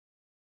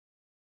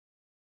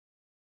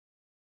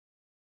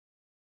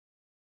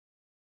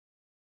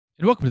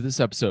And welcome to this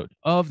episode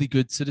of the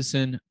Good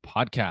Citizen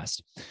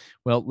Podcast.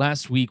 Well,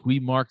 last week we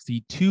marked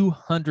the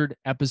 200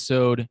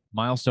 episode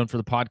milestone for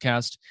the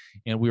podcast,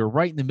 and we were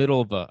right in the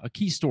middle of a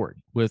key story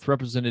with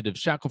Representative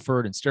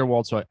Shackelford and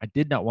Stairwald, so I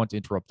did not want to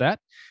interrupt that.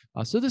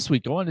 So this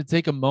week I wanted to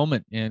take a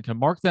moment and kind of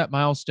mark that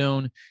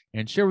milestone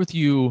and share with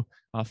you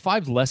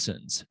 5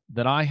 lessons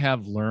that I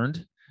have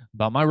learned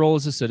about my role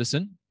as a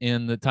citizen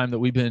in the time that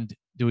we've been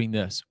doing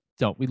this.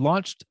 So we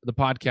launched the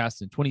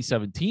podcast in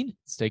 2017.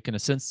 It's taken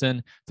us since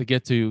then to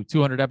get to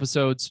 200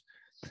 episodes.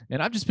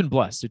 And I've just been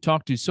blessed to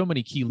talk to so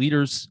many key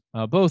leaders,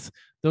 both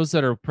those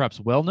that are perhaps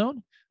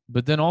well-known,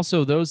 but then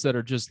also those that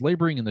are just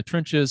laboring in the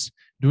trenches,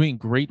 doing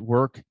great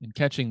work and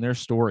catching their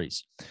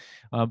stories.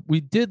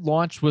 We did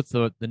launch with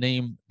the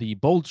name, the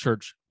Bold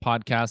Church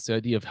Podcast, the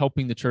idea of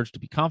helping the church to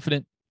be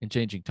confident in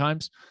changing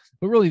times.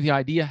 But really the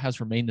idea has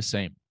remained the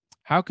same.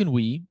 How can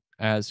we,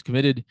 as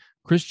committed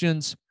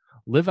Christians,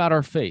 live out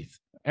our faith,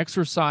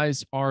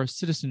 exercise our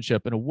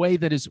citizenship in a way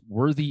that is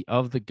worthy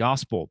of the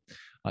gospel?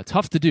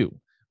 Tough to do.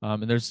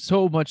 And there's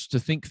so much to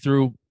think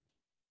through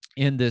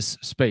in this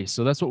space.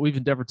 So that's what we've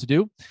endeavored to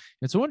do.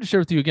 And so I wanted to share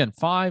with you again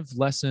 5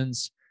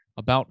 lessons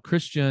about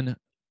Christian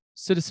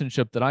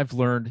citizenship that I've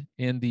learned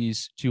in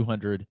these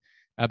 200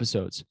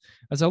 episodes.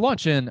 As I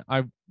launch in,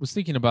 I was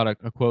thinking about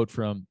a quote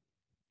from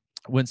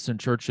Winston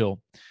Churchill,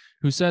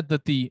 who said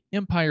that the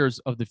empires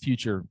of the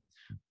future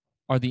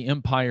are the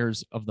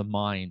empires of the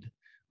mind.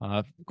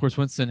 Of course,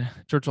 Winston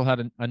Churchill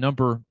had a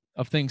number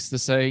of things to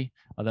say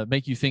that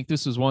make you think.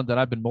 This is one that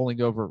I've been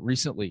mulling over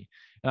recently.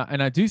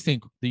 And I do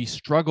think the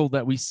struggle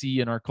that we see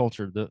in our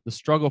culture, the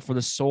struggle for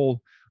the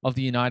soul of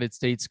the United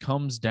States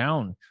comes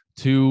down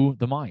to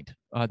the mind,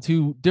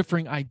 to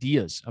differing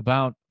ideas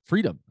about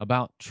freedom,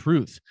 about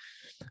truth.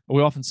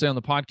 We often say on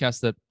the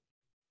podcast that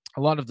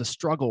a lot of the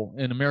struggle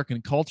in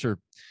American culture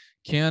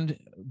can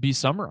be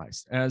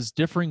summarized as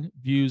differing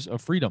views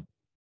of freedom.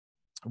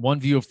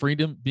 One view of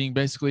freedom being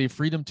basically a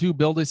freedom to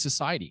build a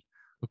society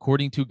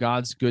according to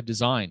God's good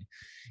design.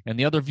 And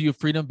the other view of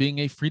freedom being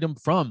a freedom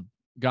from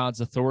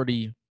God's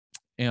authority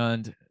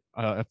and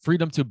a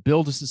freedom to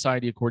build a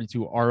society according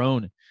to our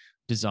own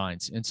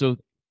designs. And so,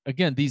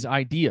 again, these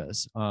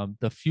ideas,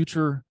 the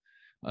future,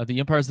 the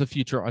empires of the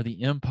future are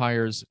the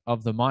empires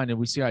of the mind. And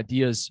we see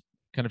ideas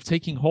kind of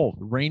taking hold,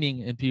 reigning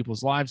in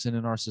people's lives and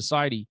in our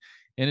society.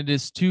 And it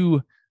is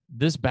to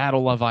this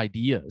battle of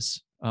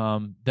ideas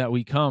that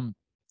we come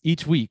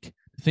each week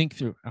to think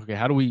through, okay,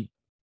 how do we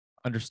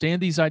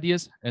understand these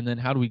ideas? And then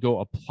how do we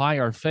go apply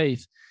our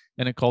faith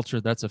in a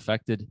culture that's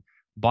affected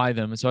by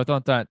them? And so I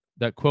thought that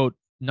quote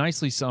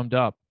nicely summed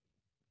up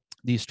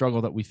the struggle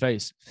that we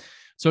face.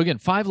 So again,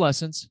 5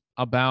 lessons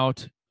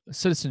about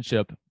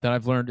citizenship that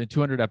I've learned in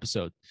 200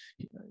 episodes.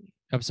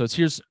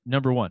 Here's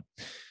number 1.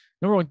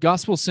 Number 1,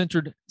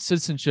 gospel-centered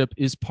citizenship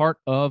is part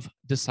of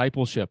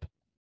discipleship.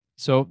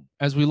 So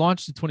as we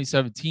launched in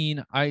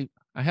 2017, I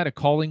had a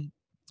calling.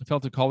 I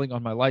felt a calling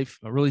on my life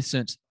really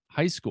since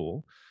high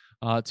school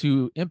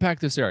to impact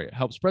this area,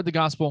 help spread the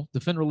gospel,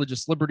 defend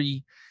religious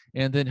liberty,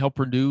 and then help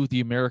renew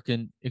the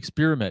American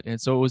experiment. And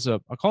so it was a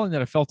calling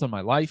that I felt on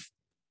my life.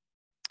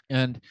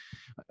 And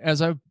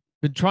as I've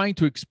been trying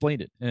to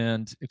explain it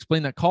and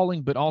explain that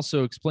calling, but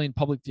also explain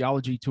public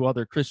theology to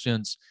other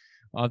Christians,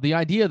 the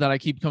idea that I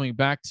keep coming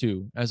back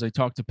to as I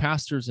talk to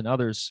pastors and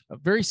others, a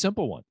very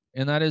simple one,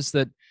 and that is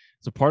that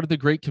it's a part of the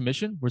Great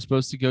Commission. We're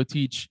supposed to go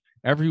teach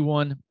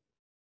everyone,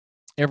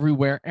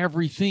 everywhere,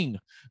 everything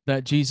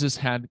that Jesus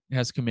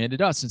has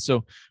commanded us. And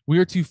so we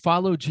are to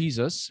follow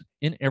Jesus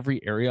in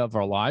every area of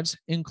our lives,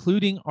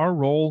 including our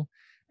role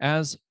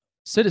as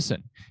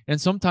citizen. And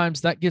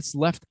sometimes that gets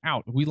left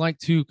out. We like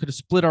to kind of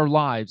split our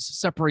lives,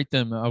 separate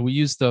them. We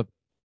use the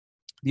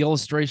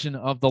illustration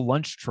of the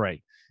lunch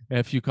tray.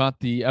 If you caught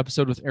the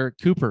episode with Eric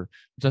Cooper,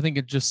 which I think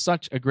is just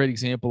such a great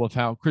example of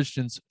how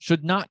Christians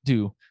should not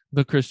do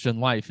the Christian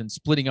life and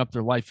splitting up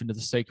their life into the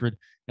sacred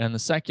and the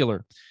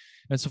secular.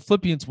 And so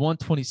Philippians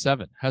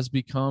 1:27 has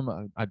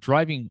become a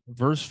driving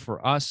verse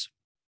for us.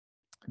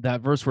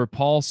 That verse where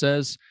Paul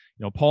says,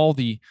 Paul,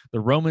 the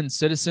Roman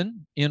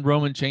citizen in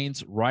Roman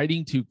chains,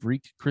 writing to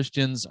Greek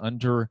Christians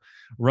under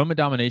Roman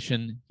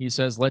domination, he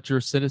says, let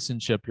your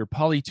citizenship, your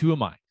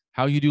politeumai,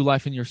 how you do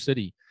life in your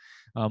city,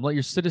 let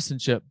your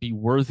citizenship be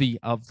worthy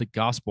of the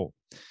gospel.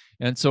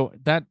 And so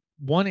that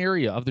one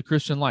area of the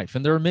Christian life,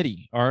 and there are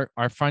many, are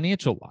our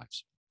financial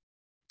lives,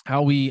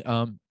 how we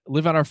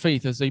live out our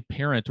faith as a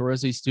parent or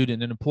as a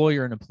student, an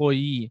employer, an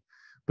employee,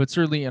 but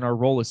certainly in our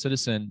role as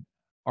citizen,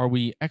 are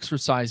we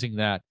exercising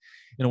that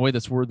in a way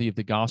that's worthy of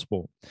the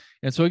gospel?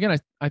 And so again,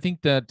 I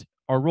think that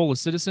our role as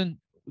citizen,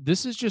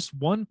 this is just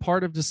one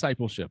part of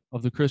discipleship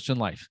of the Christian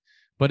life,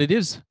 but it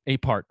is a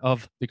part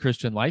of the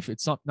Christian life.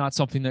 It's not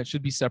something that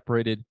should be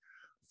separated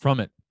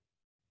from it.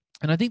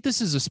 And I think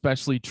this is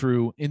especially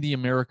true in the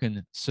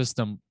American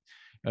system.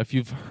 If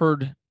you've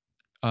heard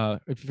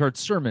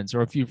sermons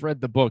or if you've read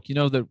the book, you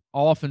know that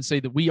I'll often say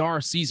that we are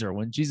Caesar.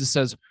 When Jesus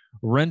says,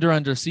 render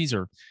unto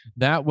Caesar,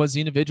 that was the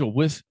individual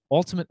with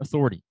ultimate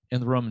authority in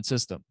the Roman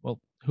system.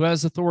 Well, who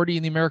has authority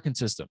in the American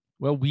system?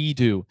 Well, we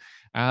do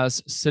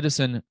as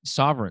citizen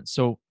sovereigns.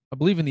 So I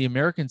believe in the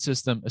American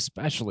system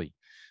especially,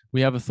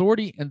 we have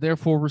authority and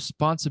therefore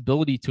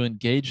responsibility to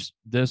engage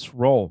this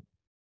role.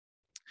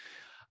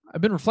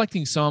 I've been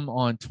reflecting some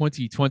on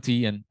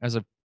 2020, and as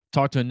I've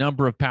talked to a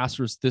number of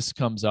pastors, this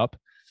comes up.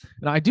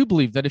 And I do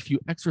believe that if you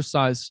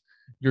exercise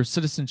your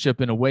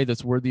citizenship in a way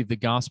that's worthy of the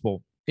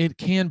gospel, it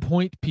can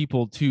point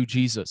people to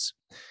Jesus.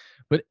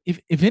 But if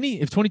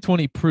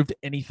 2020 proved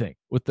anything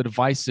with the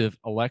divisive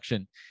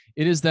election,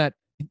 it is that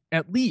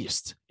at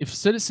least if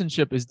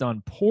citizenship is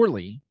done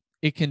poorly,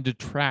 it can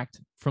detract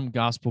from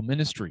gospel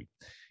ministry.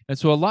 And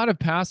so a lot of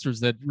pastors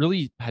that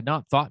really had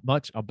not thought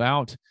much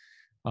about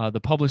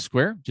the public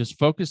square, just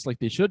focused like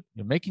they should,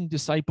 making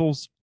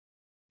disciples.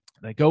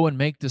 They go and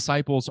make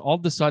disciples. All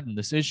of a sudden,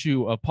 this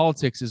issue of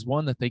politics is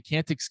one that they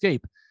can't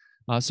escape.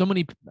 So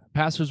many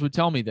pastors would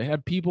tell me they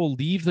had people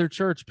leave their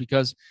church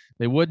because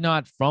they would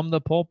not, from the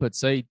pulpit,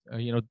 say,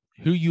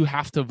 who you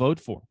have to vote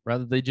for.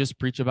 Rather, they just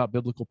preach about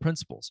biblical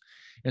principles.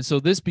 And so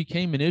this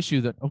became an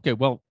issue that, okay,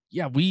 well,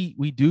 yeah,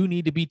 we do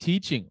need to be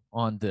teaching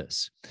on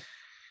this.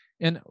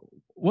 And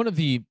one of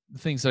the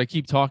things that I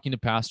keep talking to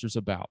pastors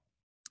about,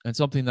 and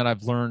something that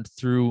I've learned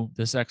through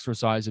this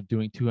exercise of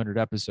doing 200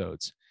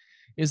 episodes,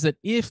 is that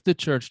if the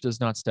church does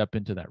not step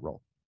into that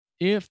role,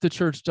 if the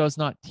church does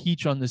not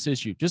teach on this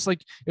issue, just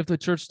like if the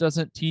church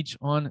doesn't teach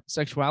on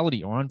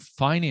sexuality or on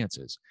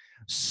finances,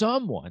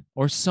 someone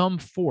or some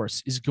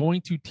force is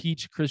going to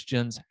teach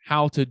Christians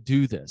how to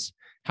do this,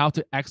 how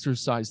to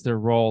exercise their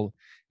role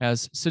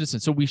as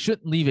citizens. So we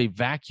shouldn't leave a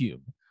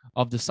vacuum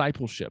of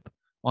discipleship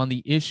on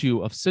the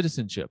issue of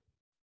citizenship.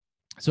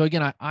 So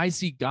again, I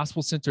see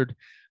gospel-centered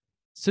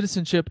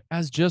citizenship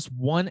as just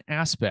one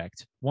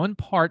aspect, one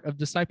part of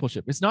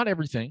discipleship. It's not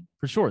everything,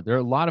 for sure. There are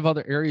a lot of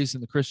other areas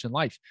in the Christian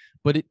life,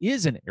 but it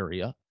is an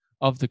area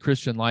of the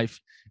Christian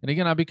life. And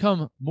again, I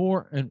become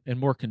more and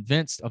more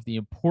convinced of the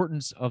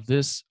importance of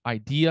this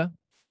idea,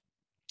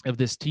 of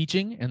this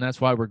teaching. And that's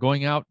why we're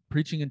going out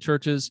preaching in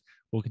churches.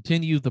 We'll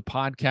continue the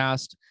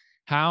podcast.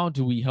 How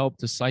do we help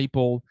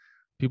disciple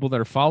people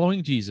that are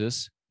following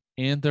Jesus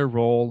and their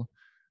role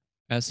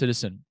as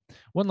citizen?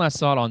 One last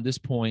thought on this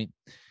point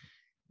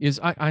is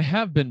I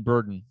have been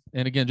burdened,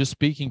 and again, just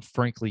speaking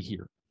frankly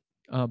here,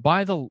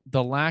 by the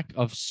lack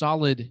of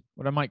solid,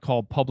 what I might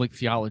call public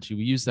theology.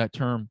 We use that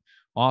term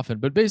often,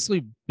 but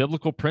basically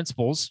biblical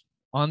principles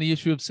on the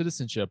issue of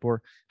citizenship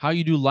or how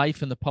you do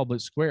life in the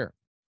public square.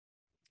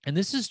 And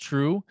this is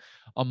true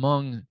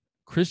among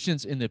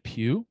Christians in the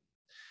pew,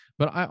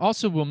 but I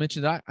also will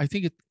mention that I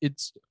think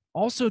it's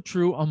also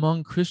true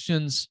among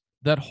Christians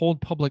that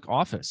hold public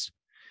office.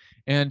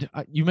 And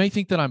you may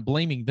think that I'm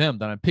blaming them,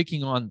 that I'm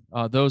picking on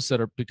those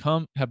that have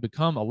become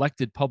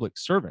elected public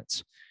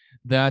servants,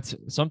 that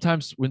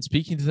sometimes when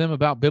speaking to them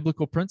about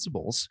biblical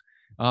principles,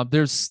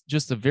 there's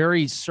just a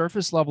very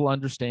surface level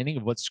understanding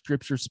of what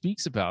Scripture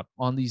speaks about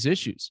on these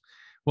issues.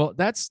 Well,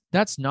 that's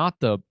not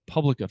the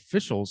public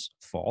official's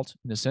fault,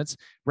 in a sense.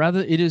 Rather,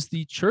 it is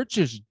the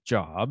church's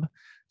job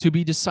to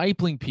be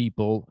discipling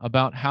people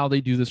about how they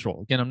do this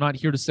role. Again, I'm not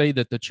here to say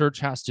that the church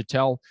has to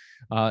tell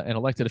an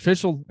elected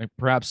official, and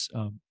perhaps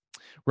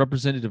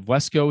Representative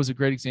Wesco is a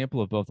great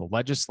example of both a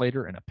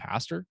legislator and a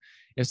pastor.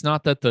 It's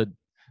not that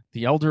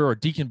the elder or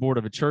deacon board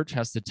of a church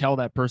has to tell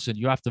that person,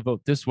 you have to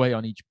vote this way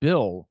on each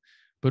bill,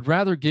 but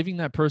rather giving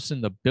that person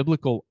the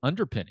biblical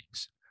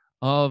underpinnings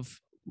of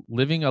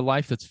living a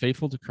life that's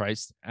faithful to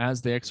Christ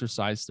as they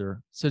exercise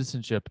their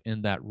citizenship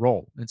in that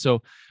role. And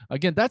so,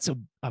 again, that's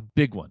a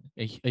big one,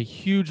 a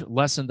huge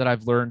lesson that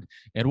I've learned,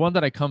 and one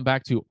that I come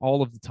back to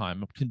all of the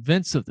time. I'm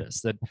convinced of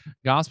this, that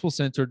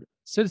gospel-centered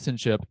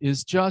citizenship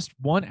is just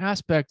one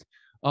aspect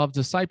of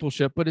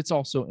discipleship, but it's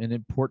also an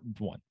important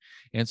one.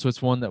 And so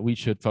it's one that we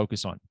should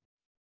focus on.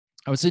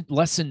 I would say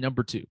lesson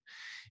number 2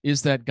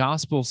 is that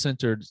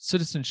gospel-centered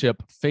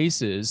citizenship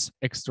faces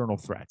external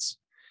threats.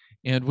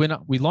 And when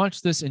we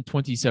launched this in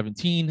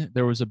 2017,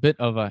 there was a bit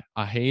of a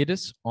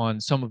hiatus on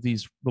some of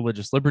these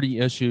religious liberty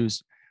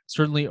issues,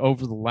 certainly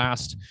over the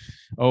last,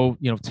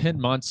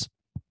 10 months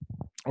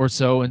or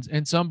so,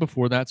 and some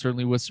before that,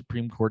 certainly with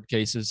Supreme Court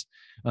cases.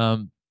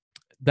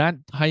 That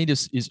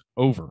hiatus is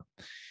over.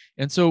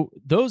 And so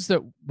those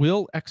that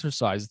will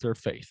exercise their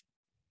faith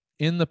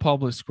in the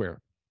public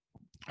square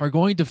are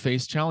going to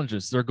face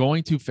challenges. They're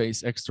going to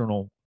face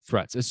external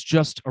threats. It's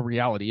just a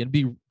reality. It'd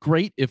be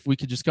great if we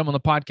could just come on the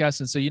podcast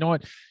and say, you know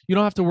what, you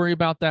don't have to worry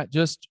about that.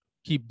 Just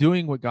keep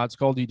doing what God's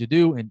called you to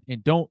do, and you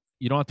don't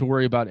have to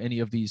worry about any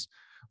of these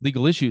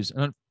legal issues.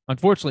 And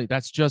unfortunately,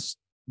 that's just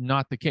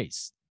not the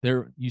case.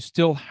 You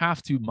still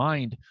have to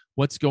mind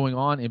what's going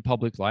on in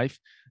public life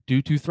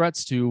due to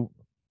threats to,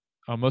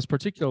 most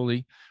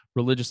particularly,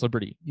 religious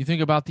liberty. You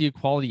think about the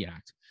Equality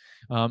Act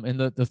and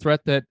the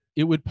threat that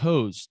it would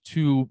pose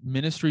to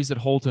ministries that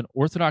hold an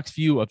orthodox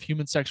view of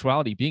human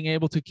sexuality, being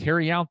able to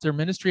carry out their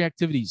ministry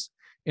activities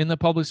in the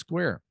public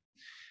square.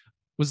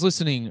 Was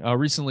listening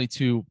recently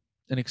to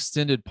an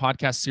extended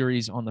podcast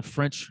series on the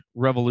French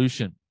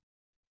Revolution.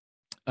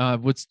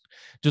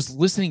 Just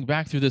listening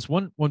back through this,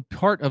 one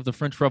part of the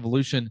French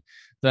Revolution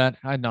that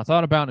I had not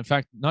thought about, in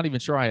fact, not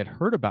even sure I had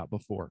heard about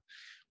before,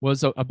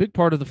 was a big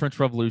part of the French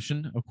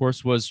Revolution, of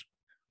course, was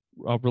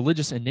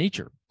religious in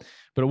nature.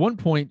 But at one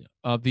point,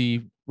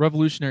 the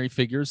revolutionary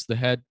figures, the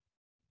head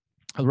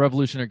of the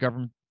revolutionary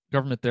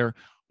government there,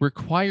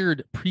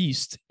 required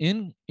priests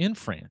in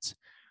France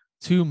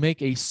to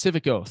make a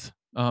civic oath,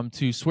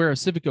 to swear a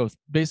civic oath,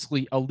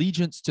 basically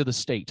allegiance to the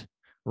state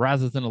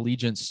rather than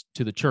allegiance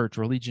to the church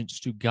or allegiance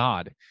to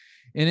God.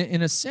 And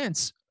in a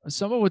sense,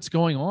 some of what's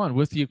going on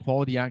with the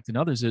Equality Act and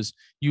others is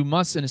you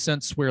must, in a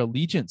sense, swear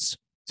allegiance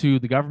to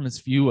the government's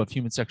view of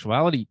human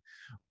sexuality,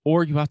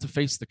 or you have to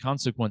face the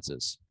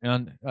consequences.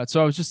 And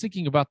so I was just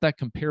thinking about that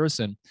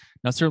comparison.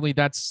 Now, certainly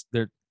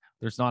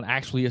there's not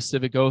actually a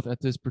civic oath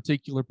at this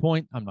particular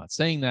point. I'm not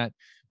saying that,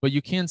 but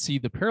you can see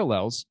the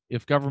parallels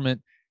if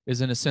government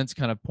is, in a sense,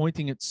 kind of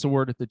pointing its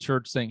sword at the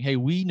church, saying, hey,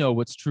 we know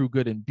what's true,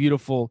 good, and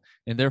beautiful,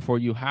 and therefore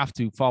you have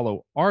to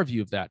follow our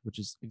view of that, which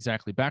is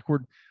exactly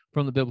backward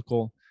from the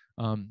biblical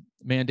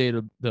mandate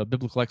of the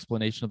biblical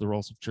explanation of the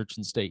roles of church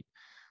and state.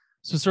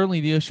 So certainly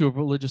the issue of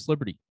religious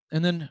liberty,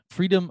 and then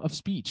freedom of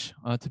speech,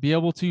 to be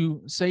able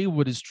to say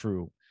what is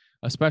true,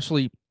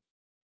 especially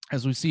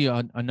as we see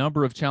a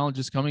number of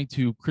challenges coming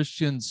to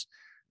Christians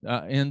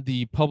in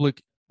the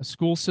public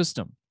school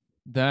system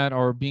that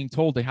are being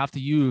told they have to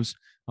use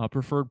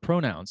preferred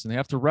pronouns, and they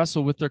have to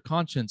wrestle with their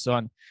conscience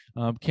on,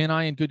 can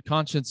I in good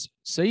conscience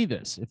say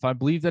this if I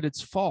believe that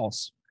it's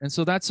false? And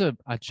so that's a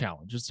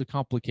challenge. It's a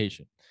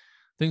complication.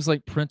 Things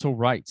like parental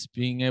rights,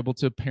 being able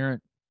to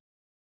parent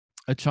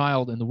a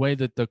child in the way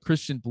that the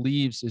Christian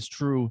believes is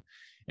true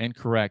and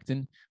correct.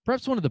 And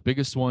perhaps one of the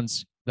biggest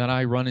ones that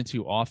I run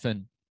into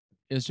often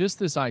is just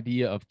this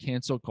idea of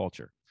cancel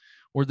culture,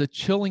 or the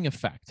chilling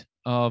effect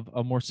of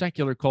a more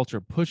secular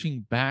culture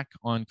pushing back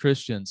on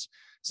Christians,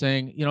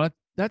 saying, you know,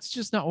 that's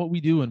just not what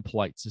we do in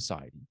polite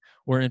society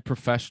or in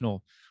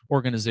professional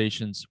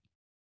organizations.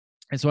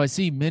 And so I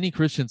see many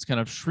Christians kind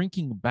of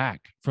shrinking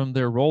back from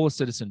their role as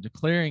citizen,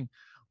 declaring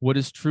what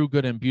is true,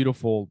 good, and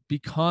beautiful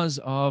because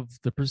of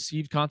the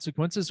perceived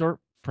consequences, or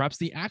perhaps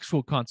the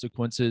actual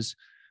consequences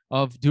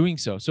of doing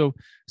so. So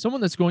someone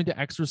that's going to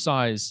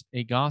exercise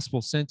a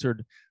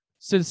gospel-centered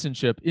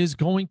citizenship is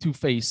going to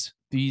face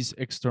these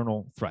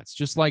external threats,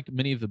 just like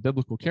many of the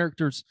biblical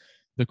characters,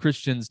 the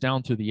Christians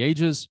down through the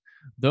ages.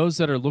 Those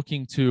that are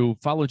looking to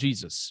follow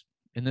Jesus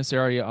in this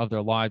area of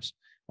their lives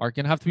are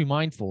going to have to be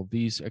mindful of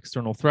these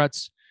external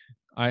threats.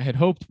 I had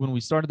hoped when we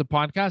started the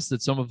podcast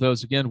that some of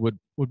those, again,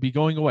 would be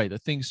going away,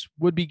 that things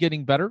would be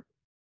getting better.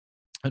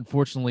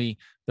 Unfortunately,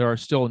 there are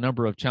still a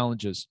number of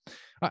challenges.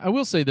 I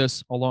will say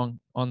this on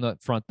the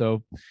front,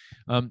 though.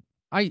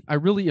 I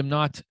really am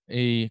not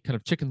a kind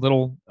of Chicken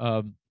Little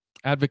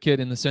advocate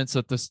in the sense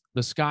that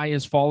the sky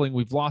is falling.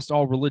 We've lost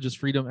all religious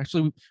freedom.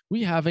 Actually,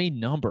 we have a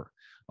number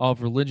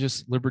of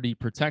religious liberty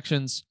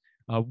protections.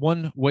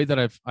 One way that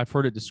I've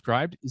heard it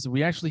described is that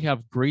we actually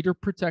have greater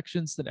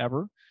protections than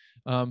ever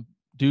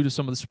due to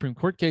some of the Supreme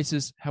Court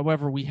cases.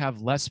 However, we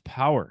have less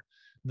power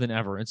than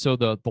ever. And so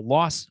the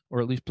loss,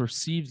 or at least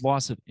perceived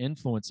loss of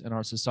influence in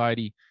our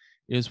society,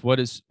 is what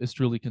is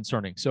truly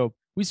concerning. So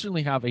we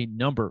certainly have a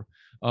number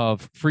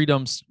of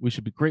freedoms. We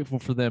should be grateful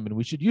for them, and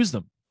we should use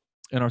them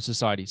in our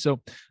society.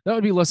 So that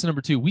would be lesson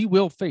number 2. We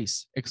will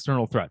face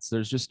external threats.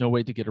 There's just no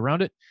way to get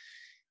around it.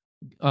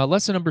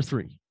 Lesson number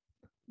 3,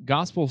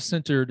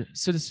 gospel-centered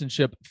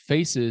citizenship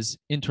faces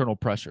internal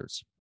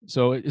pressures.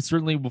 So it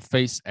certainly will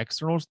face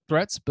external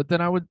threats, but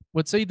then I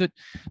would say that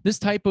this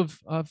type of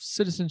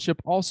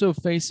citizenship also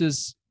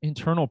faces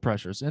internal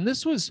pressures. And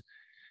this was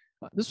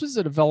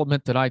a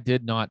development that I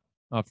did not,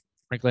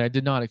 frankly, I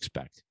did not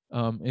expect.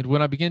 And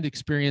when I began to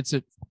experience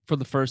it for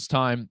the first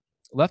time,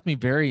 it left me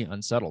very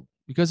unsettled,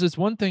 because it's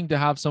one thing to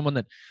have someone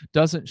that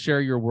doesn't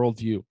share your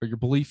worldview or your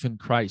belief in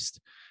Christ,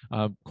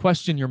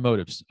 question your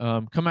motives,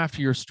 come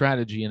after your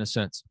strategy in a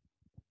sense.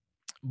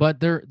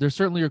 But there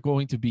certainly are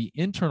going to be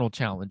internal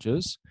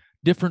challenges,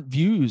 different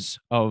views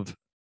of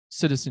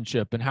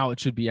citizenship and how it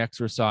should be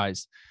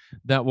exercised,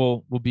 that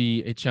will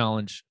be a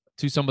challenge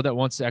to someone that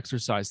wants to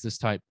exercise this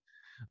type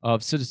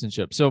of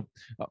citizenship. So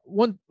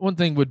one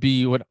thing would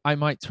be what I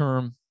might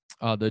term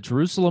the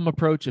Jerusalem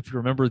approach. If you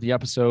remember the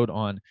episode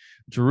on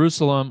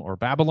Jerusalem or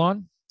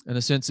Babylon, in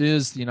a sense,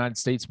 is the United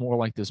States more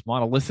like this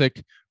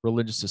monolithic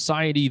religious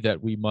society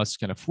that we must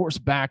kind of force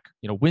back,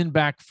 win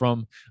back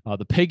from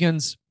the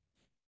pagans,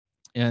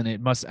 and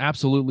it must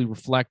absolutely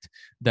reflect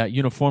that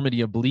uniformity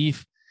of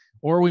belief?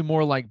 Or are we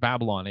more like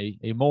Babylon, a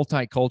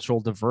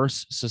multicultural,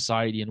 diverse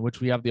society in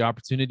which we have the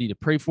opportunity to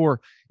pray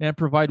for and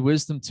provide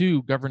wisdom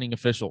to governing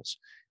officials?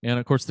 And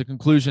of course, the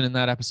conclusion in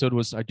that episode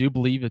was, I do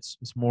believe it's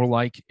more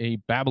like a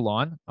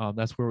Babylon.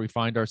 That's where we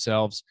find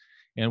ourselves.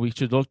 And we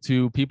should look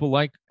to people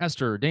like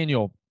Esther,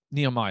 Daniel,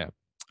 Nehemiah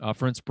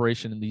for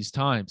inspiration in these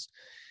times.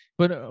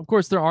 But of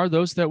course, there are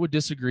those that would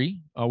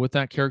disagree with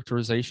that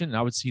characterization. And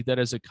I would see that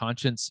as a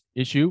conscience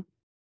issue.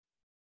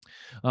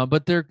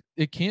 But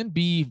it can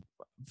be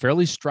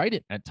fairly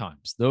strident at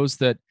times. Those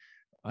that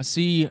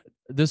see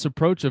this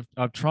approach of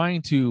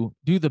trying to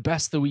do the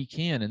best that we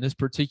can in this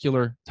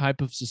particular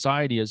type of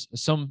society as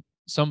some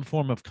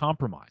form of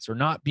compromise, or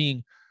not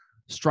being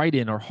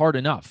strident or hard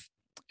enough.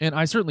 And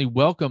I certainly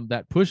welcome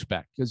that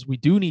pushback, because we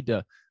do need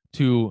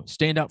to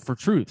stand up for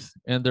truth.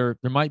 And there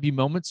might be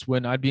moments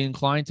when I'd be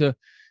inclined to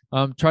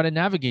try to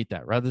navigate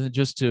that rather than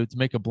just to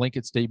make a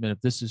blanket statement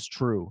if this is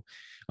true.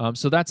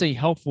 So that's a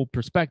helpful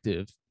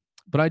perspective.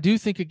 But I do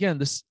think, again,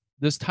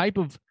 this type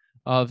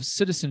of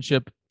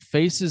citizenship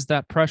faces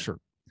that pressure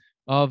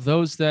of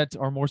those that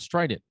are more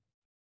strident,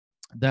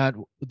 that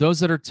those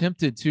that are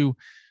tempted to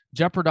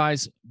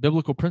jeopardize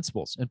biblical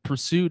principles in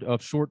pursuit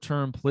of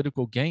short-term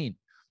political gain.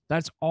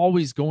 That's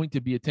always going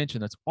to be a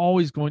tension. That's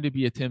always going to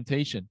be a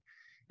temptation.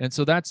 And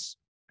so that's,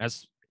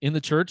 as in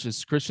the church,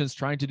 as Christians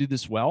trying to do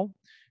this well,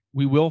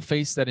 we will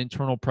face that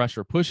internal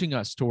pressure pushing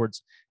us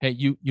towards, hey,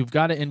 you've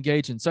got to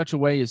engage in such a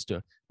way as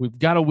to, we've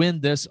got to win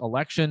this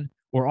election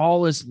or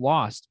all is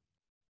lost.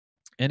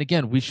 And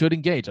again, we should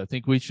engage. I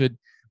think we should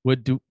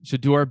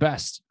do our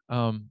best,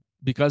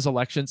 because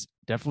elections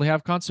definitely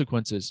have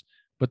consequences,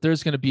 but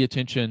there's going to be a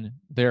tension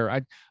there.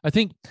 I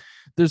think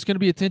there's going to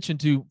be a tension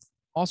to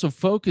also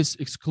focus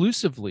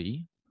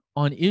exclusively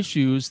on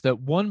issues that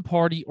one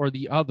party or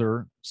the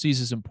other sees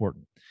as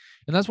important.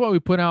 And that's why we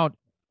put out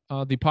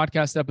the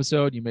podcast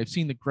episode. You may have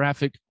seen the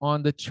graphic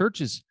on the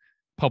church's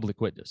public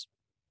witness,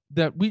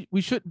 that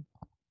we shouldn't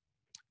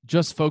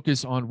just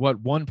focus on what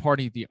one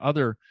party or the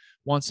other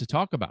wants to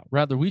talk about.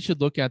 Rather, we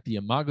should look at the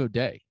imago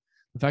Dei,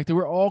 the fact that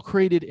we're all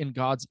created in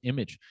God's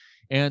image.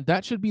 And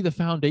that should be the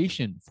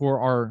foundation for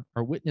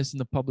our witness in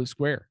the public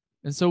square.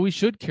 And so we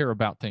should care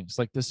about things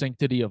like the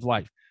sanctity of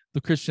life, the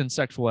Christian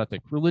sexual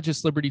ethic,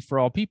 religious liberty for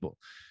all people.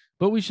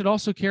 But we should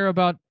also care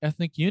about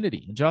ethnic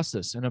unity and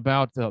justice, and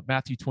about the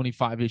Matthew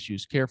 25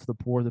 issues, care for the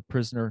poor, the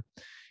prisoner,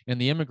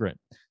 and the immigrant.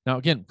 Now,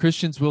 again,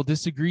 Christians will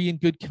disagree in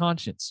good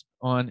conscience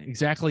on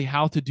exactly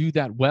how to do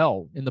that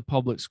well in the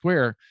public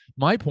square.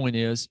 My point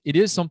is, it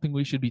is something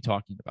we should be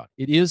talking about.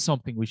 It is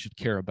something we should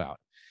care about.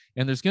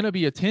 And there's going to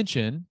be a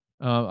tension,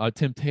 a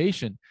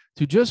temptation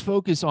to just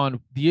focus on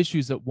the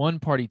issues that one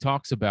party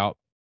talks about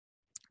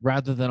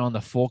rather than on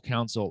the full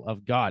counsel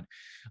of God.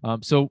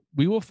 So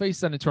we will face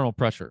that internal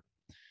pressure.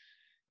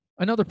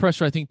 Another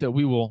pressure I think that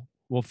we will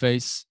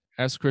face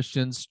as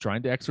Christians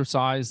trying to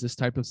exercise this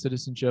type of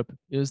citizenship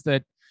is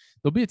that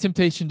there'll be a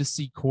temptation to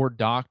see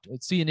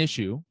an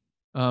issue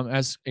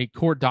as a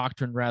core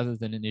doctrine rather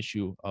than an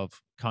issue of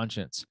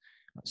conscience.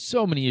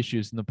 So many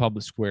issues in the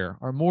public square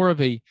are more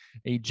of a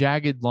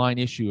jagged line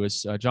issue,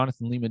 as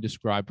Jonathan Leeman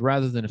described,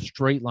 rather than a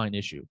straight line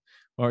issue.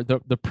 Or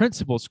the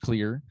principle's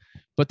clear,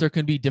 but there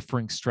can be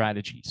differing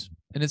strategies.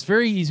 And it's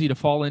very easy to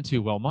fall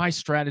into, well, my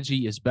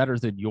strategy is better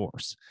than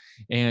yours,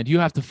 and you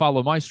have to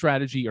follow my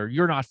strategy or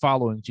you're not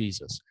following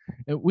Jesus.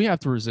 And we have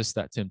to resist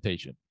that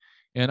temptation.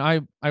 And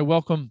I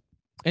welcome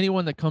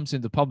anyone that comes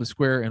into the public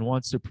square and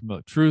wants to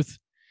promote truth.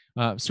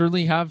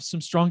 Certainly have some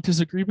strong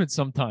disagreements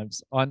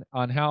sometimes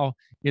on how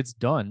it's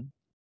done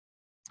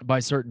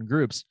by certain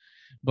groups,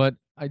 but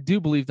I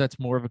do believe that's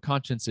more of a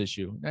conscience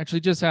issue. I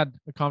actually just had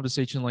a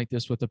conversation like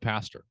this with a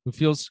pastor who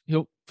feels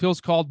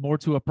called more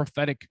to a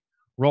prophetic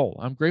role.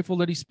 I'm grateful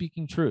that he's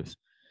speaking truth,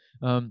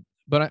 but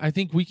I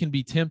think we can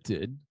be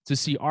tempted to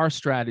see our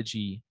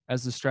strategy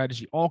as the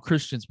strategy all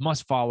Christians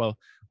must follow,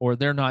 or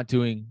they're not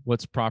doing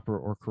what's proper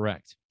or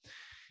correct.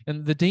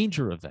 And the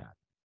danger of that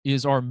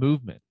is our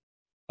movement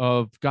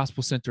of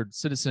gospel-centered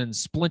citizens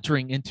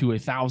splintering into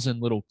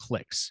 1,000 little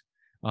cliques,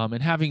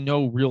 and having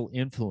no real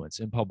influence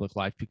in public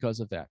life because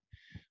of that.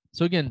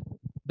 So again,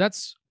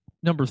 that's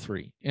number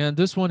 3. And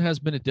this one has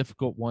been a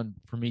difficult one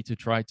for me to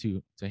try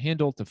to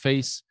handle, to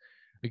face.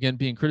 Again,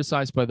 being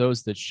criticized by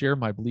those that share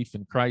my belief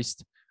in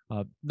Christ,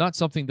 not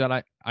something that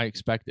I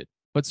expected.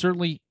 But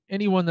certainly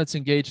anyone that's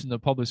engaged in the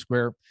public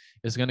square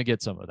is going to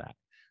get some of that.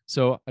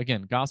 So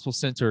again,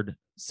 gospel-centered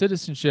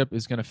citizenship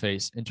is going to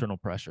face internal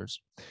pressures.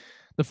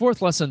 The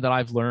 4th lesson that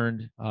I've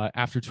learned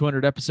after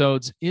 200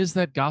 episodes is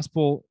that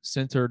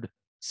gospel-centered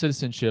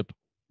citizenship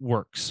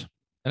works.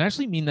 And I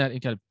actually mean that in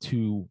kind of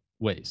 2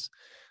 ways.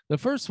 The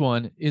first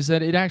one is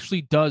that it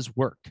actually does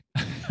work.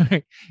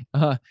 And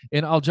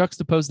I'll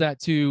juxtapose that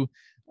to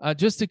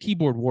just a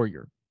keyboard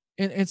warrior.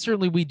 And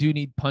certainly we do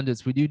need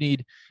pundits, we do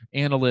need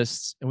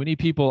analysts, and we need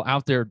people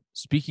out there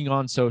speaking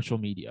on social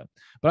media.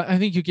 But I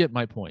think you get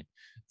my point.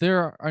 There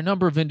are a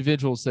number of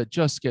individuals that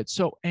just get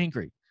so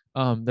angry,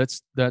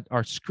 that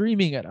are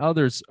screaming at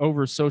others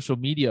over social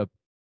media.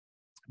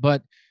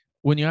 But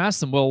when you ask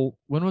them, well,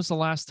 when was the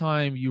last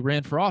time you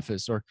ran for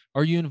office? Or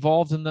are you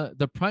involved in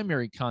the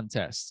primary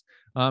contests?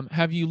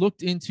 Have you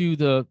looked into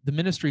the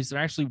ministries that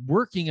are actually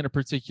working in a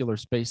particular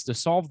space to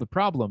solve the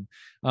problem?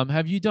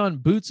 Have you done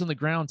boots on the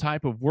ground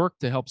type of work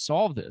to help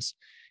solve this?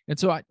 And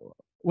so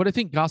what I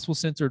think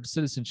gospel-centered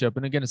citizenship,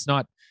 and again, it's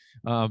not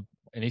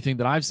anything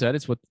that I've said,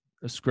 it's what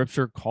the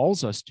scripture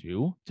calls us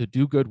to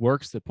do good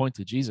works that point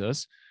to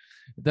Jesus,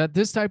 that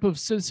this type of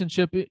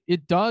citizenship,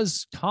 it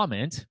does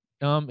comment,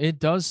 it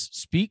does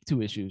speak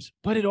to issues,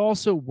 but it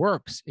also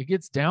works. It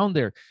gets down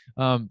there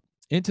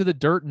into the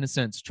dirt, in a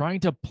sense, trying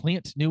to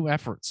plant new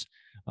efforts,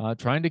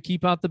 trying to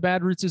keep out the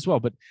bad roots as well,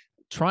 but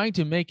trying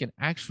to make an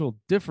actual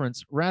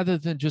difference rather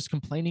than just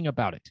complaining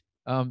about it.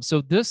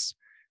 So this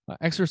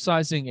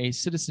exercising a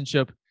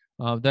citizenship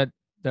that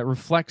that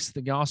reflects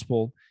the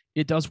gospel,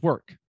 it does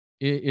work.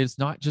 It is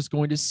not just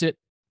going to sit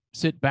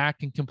back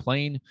and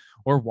complain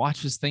or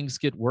watch as things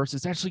get worse.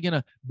 It's actually going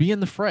to be in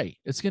the fray.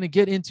 It's going to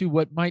get into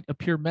what might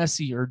appear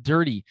messy or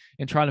dirty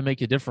and try to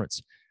make a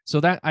difference. So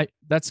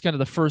that's kind of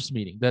the first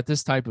meaning, that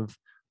this type of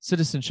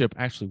citizenship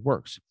actually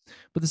works.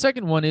 But the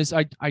second one is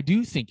I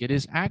do think it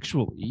is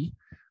actually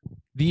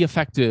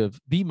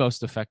the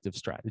most effective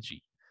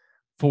strategy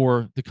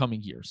for the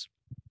coming years.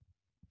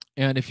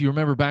 And if you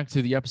remember back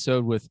to the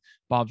episode with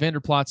Bob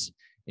Vanderplatz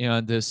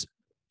and this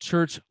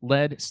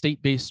church-led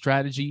state-based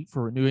strategy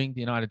for renewing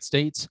the United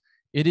States,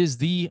 it is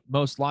the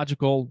most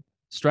logical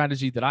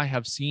strategy that I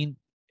have seen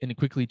in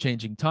quickly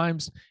changing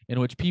times, in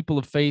which people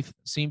of faith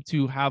seem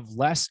to have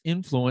less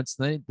influence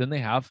than they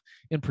have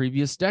in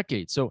previous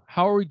decades. So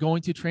how are we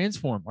going to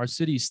transform our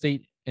city,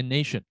 state, and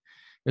nation?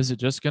 Is it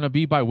just going to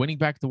be by winning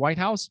back the White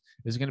House?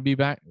 Is it going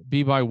to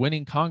be by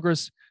winning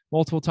Congress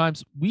multiple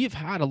times? We have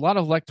had a lot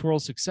of electoral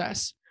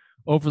success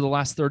over the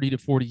last 30 to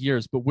 40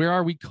 years, but where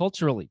are we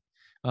culturally?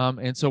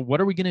 And so what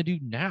are we going to do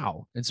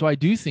now? And so I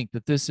do think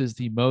that this is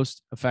the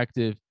most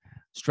effective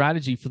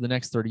strategy for the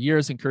next 30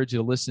 years. I encourage you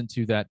to listen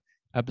to that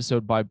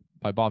episode by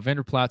Bob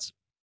Vanderplatz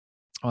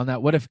on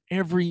that. What if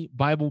every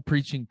Bible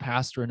preaching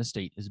pastor in a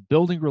state is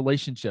building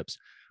relationships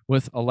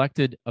with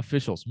elected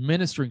officials,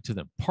 ministering to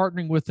them,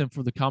 partnering with them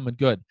for the common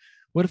good?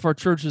 What if our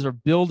churches are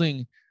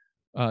building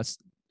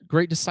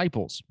great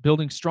disciples,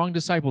 building strong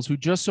disciples who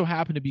just so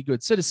happen to be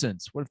good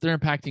citizens? What if they're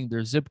impacting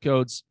their zip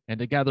codes, and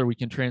together we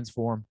can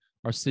transform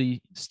our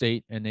city,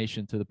 state, and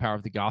nation through the power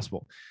of the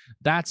gospel?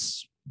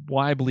 That's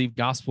why I believe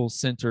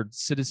gospel-centered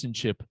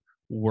citizenship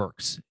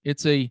works.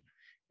 It's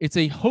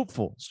a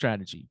hopeful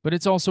strategy, but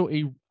it's also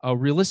a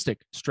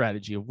realistic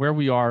strategy of where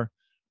we are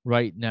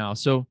right now.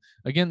 So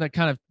again, that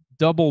kind of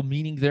double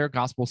meaning there,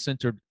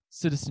 gospel-centered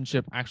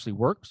citizenship actually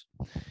works.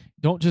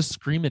 Don't just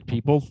scream at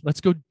people.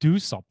 Let's go do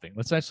something.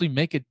 Let's actually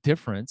make a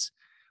difference.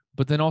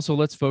 But then also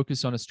let's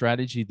focus on a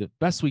strategy that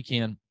best we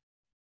can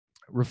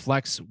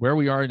reflects where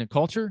we are in a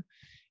culture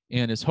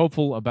and is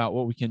hopeful about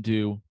what we can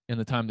do in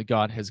the time that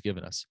God has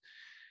given us.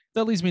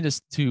 That leads me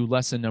to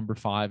lesson number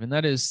 5, and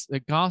that is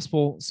that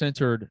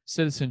gospel-centered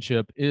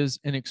citizenship is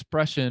an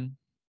expression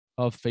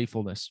of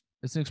faithfulness.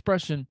 It's an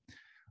expression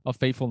of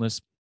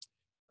faithfulness.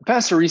 A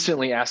pastor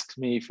recently asked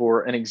me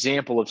for an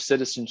example of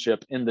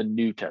citizenship in the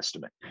New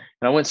Testament, and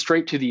I went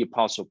straight to the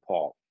Apostle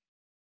Paul.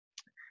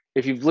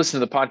 If you've listened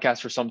to the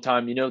podcast for some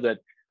time, you know that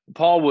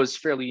Paul was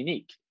fairly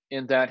unique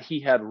in that he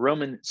had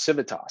Roman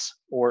civitas,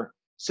 or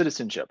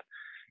citizenship.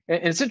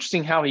 And it's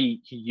interesting how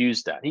he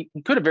used that. He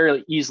could have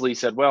very easily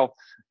said, well,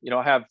 I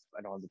don't have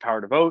the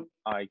power to vote.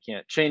 I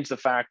can't change the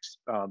fact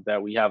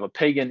that we have a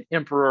pagan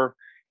emperor,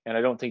 and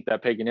I don't think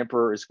that pagan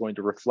emperor is going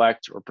to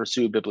reflect or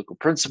pursue biblical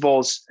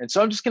principles. And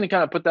so I'm just going to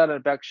kind of put that on a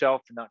back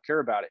shelf and not care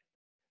about it.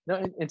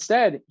 No,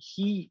 instead,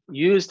 he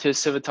used his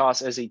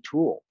civitas as a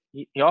tool.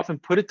 He often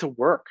put it to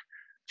work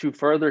to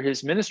further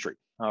his ministry.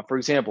 For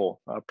example,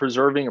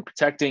 preserving or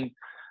protecting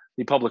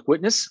the public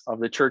witness of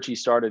the church he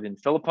started in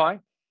Philippi,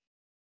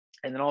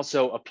 and then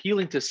also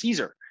appealing to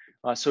Caesar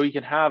so he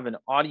could have an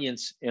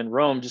audience in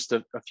Rome. Just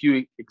a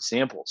few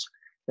examples.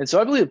 And so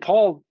I believe that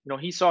Paul,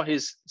 he saw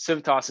his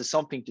civitas as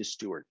something to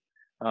steward.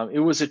 It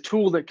was a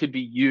tool that could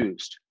be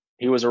used.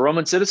 He was a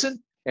Roman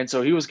citizen, and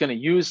so he was going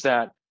to use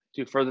that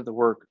to further the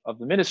work of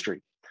the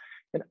ministry.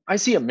 And I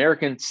see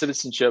American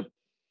citizenship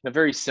in a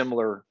very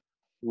similar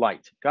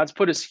light. God's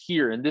put us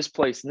here in this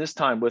place, in this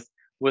time,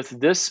 with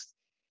this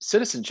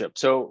citizenship.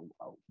 So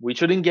we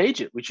should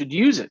engage it. We should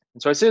use it.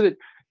 And so I say that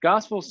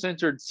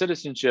gospel-centered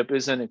citizenship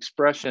is an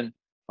expression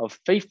of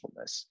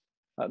faithfulness,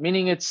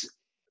 meaning it's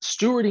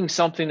stewarding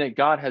something that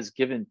God has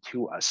given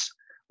to us,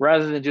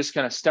 rather than just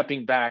kind of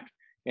stepping back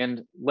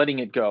and letting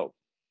it go.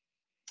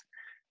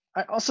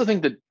 I also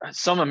think that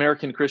some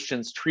American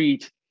Christians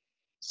treat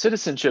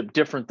citizenship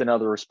different than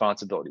other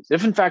responsibilities.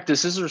 If in fact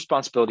this is a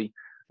responsibility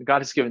that God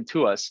has given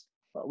to us,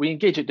 we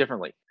engage it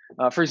differently.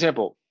 For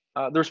example,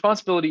 the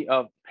responsibility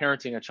of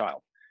parenting a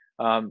child.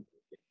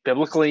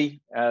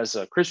 Biblically, as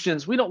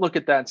Christians, we don't look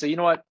at that and say, you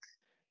know what,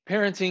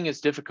 parenting is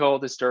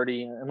difficult, it's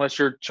dirty, unless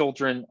your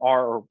children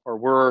are or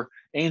were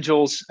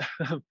angels.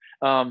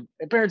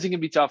 Parenting can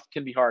be tough,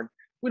 can be hard.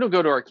 We don't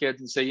go to our kids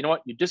and say, you know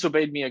what, you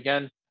disobeyed me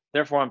again,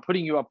 therefore I'm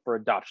putting you up for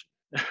adoption.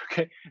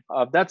 Okay,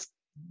 that's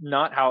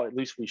not how at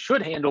least we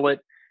should handle it.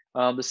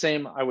 The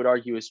same, I would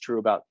argue, is true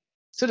about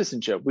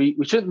citizenship. We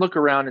shouldn't look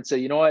around and say,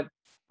 you know what,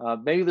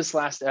 maybe this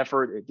last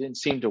effort, it didn't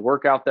seem to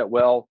work out that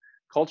well.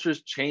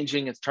 Culture's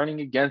changing, it's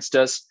turning against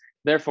us,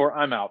 therefore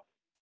I'm out.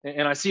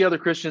 And I see other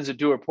Christians that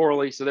do it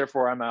poorly, so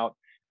therefore I'm out.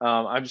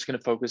 I'm just going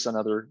to focus on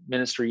other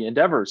ministry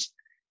endeavors.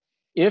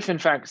 If in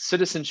fact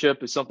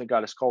citizenship is something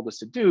God has called us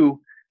to do,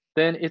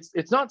 then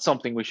it's not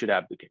something we should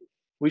abdicate.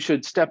 We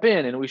should step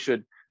in and we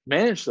should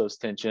manage those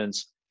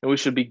tensions, and we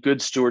should be good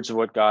stewards of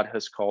what God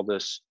has called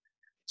us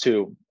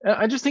to. And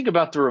I just think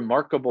about the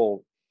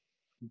remarkable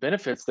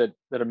benefits that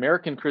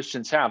American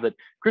Christians have, that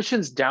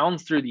Christians down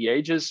through the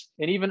ages,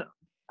 and even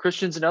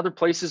Christians in other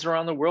places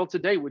around the world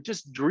today, would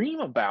just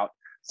dream about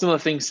some of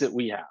the things that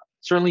we have.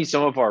 Certainly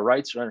some of our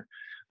rights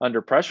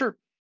under pressure,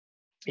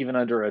 even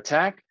under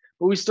attack,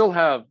 but we still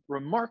have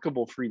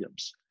remarkable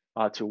freedoms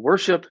to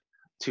worship,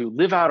 to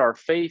live out our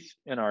faith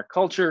in our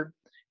culture,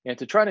 and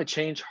to try to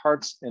change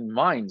hearts and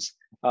minds.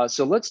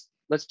 So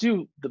let's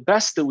do the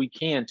best that we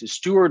can to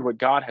steward what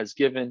God has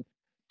given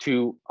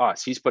to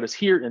us. He's put us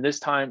here in this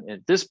time,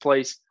 in this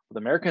place, with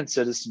American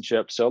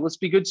citizenship. So let's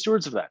be good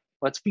stewards of that.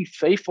 Let's be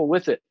faithful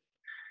with it.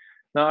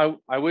 Now,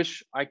 I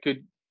wish I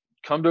could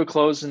come to a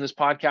close in this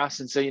podcast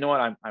and say, you know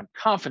what, I'm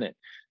confident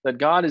that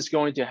God is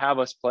going to have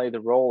us play the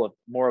role of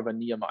more of a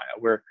Nehemiah.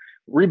 We're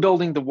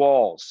rebuilding the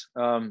walls,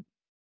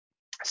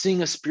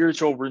 seeing a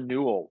spiritual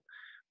renewal.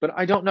 But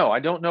I don't know. I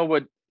don't know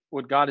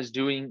what God is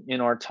doing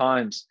in our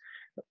times.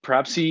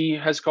 Perhaps he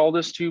has called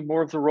us to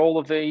more of the role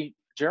of a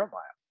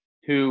Jeremiah,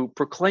 who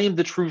proclaimed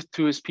the truth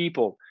to his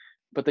people,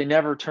 but they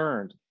never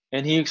turned.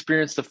 And he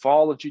experienced the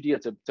fall of Judea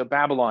to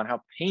Babylon,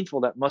 how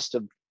painful that must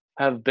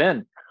have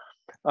been.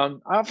 I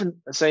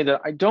often say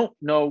that I don't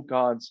know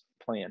God's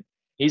plan.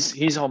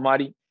 He's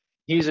almighty,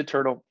 he's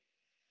eternal,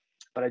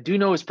 but I do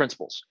know his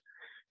principles.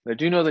 And I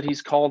do know that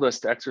he's called us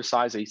to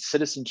exercise a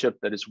citizenship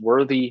that is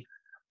worthy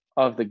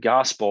of the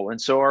gospel. And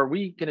so are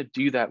we going to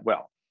do that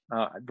well?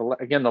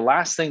 Again, the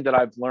last thing that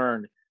I've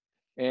learned,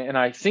 and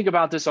I think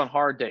about this on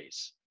hard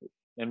days,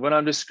 and when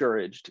I'm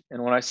discouraged,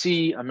 and when I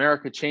see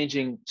America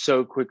changing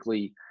so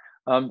quickly,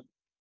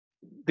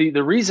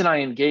 the reason I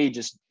engage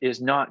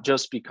is not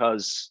just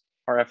because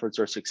our efforts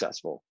are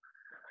successful.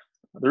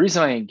 The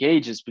reason I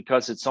engage is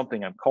because it's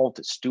something I'm called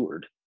to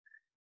steward.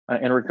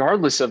 And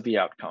regardless of the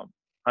outcome,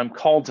 I'm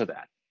called to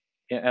that.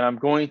 And I'm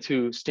going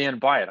to stand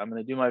by it. I'm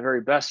going to do my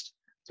very best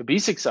to be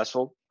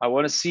successful. I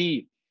want to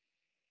see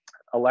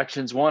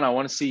elections won. I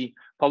want to see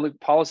public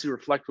policy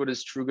reflect what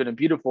is true, good, and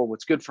beautiful,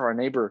 what's good for our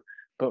neighbor.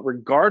 But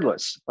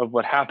regardless of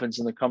what happens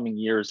in the coming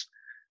years,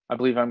 I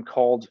believe I'm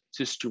called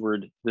to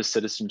steward this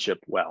citizenship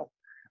well.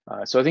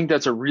 So I think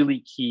that's a really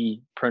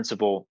key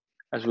principle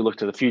as we look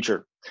to the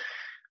future.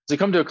 To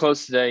come to a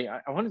close today,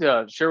 I wanted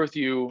to share with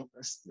you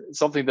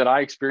something that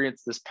I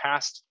experienced this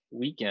past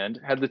weekend.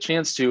 Had the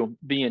chance to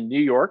be in New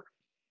York,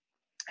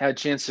 had a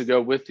chance to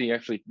go with the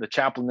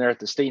chaplain there at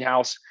the State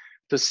House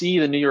to see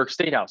the New York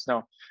State House.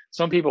 Now,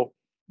 some people,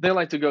 they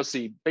like to go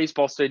see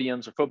baseball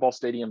stadiums or football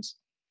stadiums.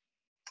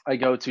 I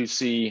go to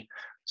see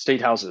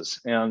state houses,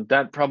 and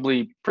that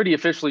probably pretty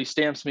officially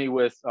stamps me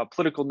with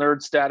political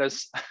nerd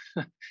status.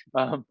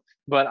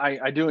 But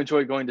I do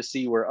enjoy going to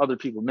see where other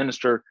people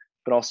minister,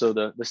 but also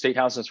the state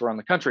houses around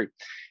the country.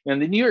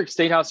 And the New York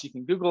State House, you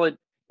can Google it.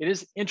 It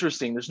is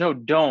interesting. There's no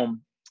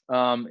dome.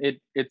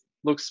 It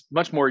looks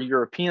much more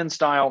European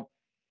style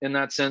in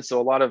that sense.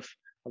 So a lot of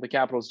the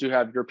capitals do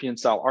have European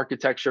style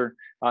architecture.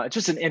 It's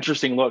just an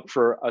interesting look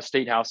for a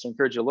state house. I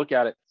encourage you to look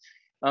at it.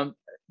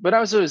 But I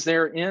was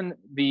there in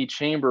the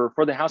chamber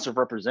for the House of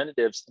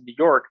Representatives in New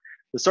York.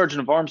 The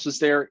Sergeant of Arms was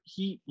there.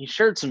 He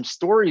shared some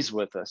stories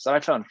with us that I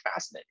found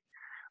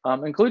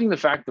fascinating, including the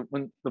fact that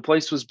when the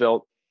place was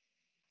built,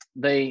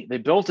 they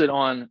built it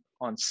on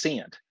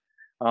sand.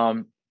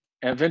 And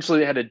eventually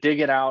they had to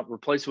dig it out,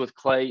 replace it with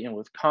clay and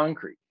with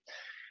concrete.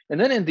 And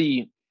then in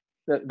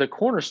the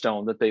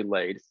cornerstone that they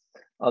laid,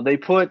 they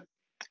put,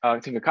 I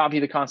think, a copy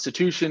of the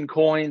Constitution,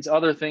 coins,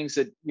 other things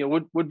that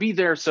would be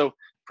there. So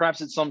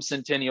perhaps at some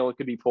centennial, it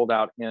could be pulled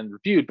out and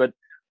reviewed. But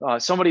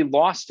somebody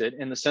lost it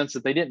in the sense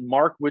that they didn't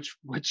mark which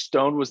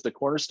stone was the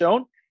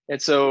cornerstone.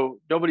 And so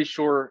nobody's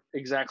sure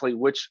exactly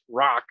which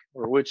rock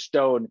or which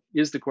stone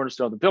is the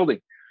cornerstone of the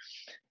building.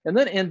 And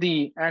then in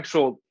the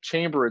actual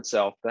chamber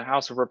itself, the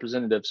House of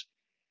Representatives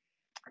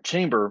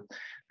chamber,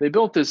 they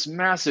built this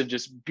massive,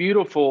 just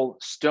beautiful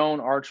stone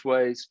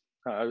archways,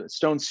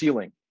 stone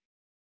ceiling,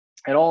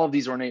 and all of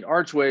these ornate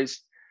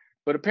archways.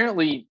 But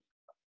apparently,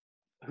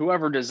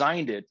 whoever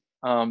designed it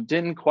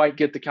didn't quite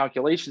get the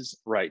calculations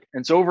right.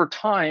 And so over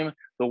time,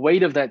 the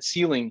weight of that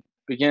ceiling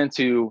began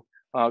to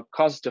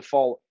cause it to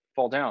fall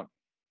down.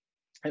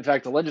 In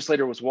fact, the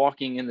legislator was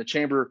walking in the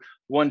chamber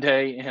one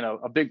day and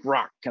a big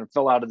rock kind of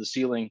fell out of the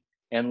ceiling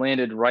and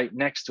landed right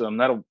next to him.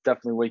 That'll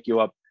definitely wake you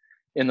up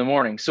in the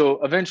morning.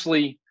 So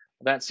eventually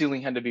that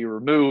ceiling had to be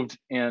removed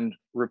and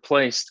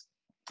replaced.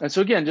 And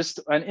so again,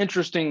 just an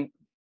interesting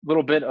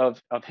little bit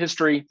of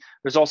history.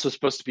 There's also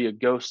supposed to be a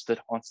ghost that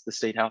haunts the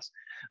State House.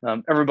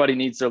 Everybody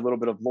needs their little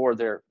bit of lore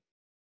there.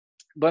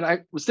 But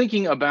I was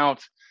thinking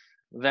about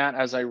that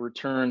as I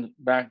returned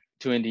back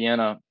to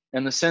Indiana,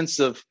 and the sense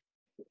of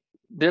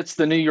that's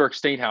the New York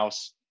State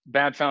House,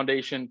 bad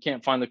foundation,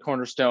 can't find the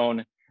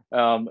cornerstone,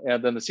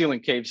 and then the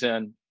ceiling caves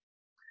in.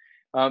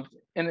 And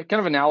kind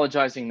of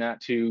analogizing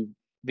that to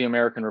the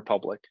American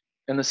Republic,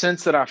 in the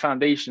sense that our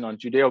foundation on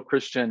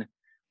Judeo-Christian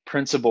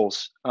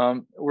principles,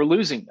 we're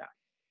losing that.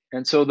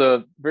 And so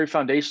the very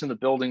foundation of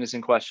the building is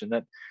in question,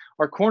 that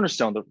our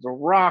cornerstone, the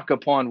rock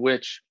upon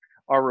which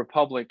our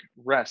republic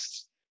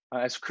rests.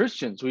 As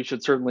Christians, we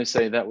should certainly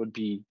say that would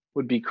be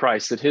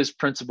Christ, that his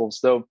principles,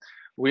 though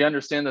we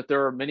understand that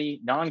there are many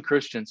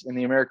non-Christians in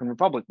the American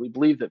Republic, we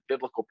believe that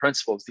biblical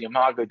principles, the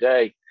Imago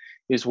Dei,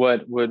 is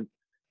what would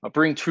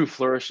bring true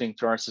flourishing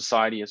to our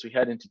society as we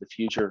head into the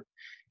future.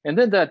 And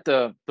then that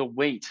the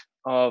weight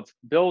of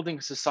building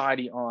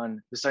society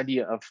on this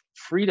idea of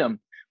freedom,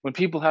 when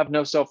people have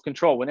no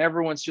self-control, when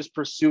everyone's just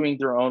pursuing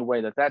their own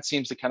way, that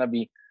seems to kind of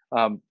be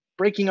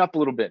breaking up a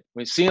little bit.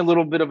 We see a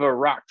little bit of a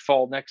rock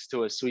fall next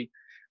to us. We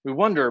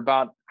wonder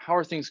about how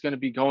are things going to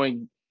be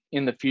going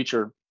in the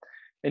future.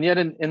 And yet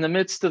in the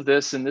midst of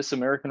this, in this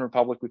American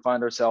republic we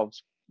find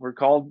ourselves, we're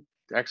called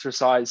to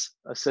exercise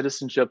a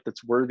citizenship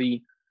that's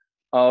worthy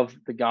of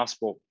the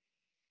gospel.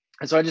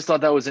 And so I just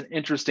thought that was an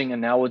interesting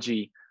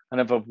analogy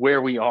kind of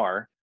where we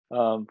are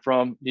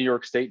from New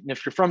York State. And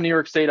if you're from New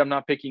York State, I'm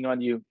not picking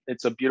on you.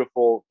 It's a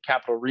beautiful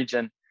capital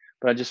region,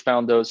 but I just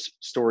found those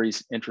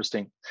stories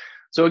interesting.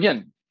 So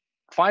again,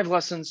 5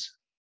 lessons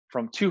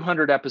from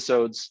 200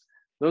 episodes.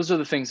 Those are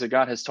the things that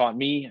God has taught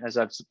me as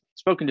I've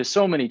spoken to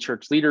so many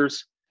church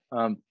leaders,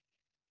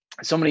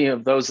 so many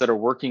of those that are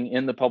working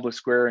in the public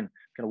square. And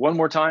kind of one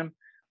more time,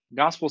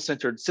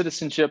 gospel-centered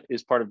citizenship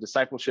is part of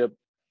discipleship.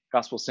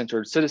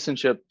 Gospel-centered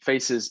citizenship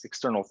faces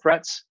external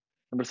threats.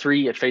 Number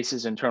 3, it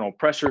faces internal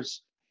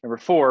pressures. Number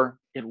 4,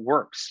 it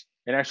works.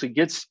 It actually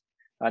gets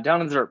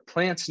down in there,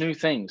 plants new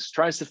things,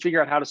 tries to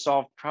figure out how to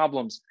solve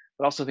problems,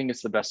 but also think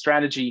it's the best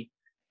strategy.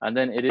 And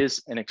then it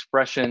is an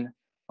expression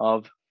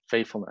of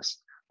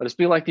faithfulness. Let us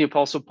be like the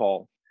Apostle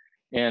Paul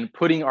and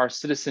putting our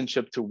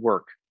citizenship to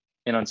work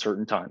in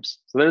uncertain times.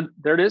 So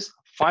there it is,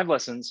 5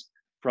 lessons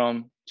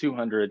from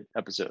 200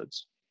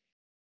 episodes.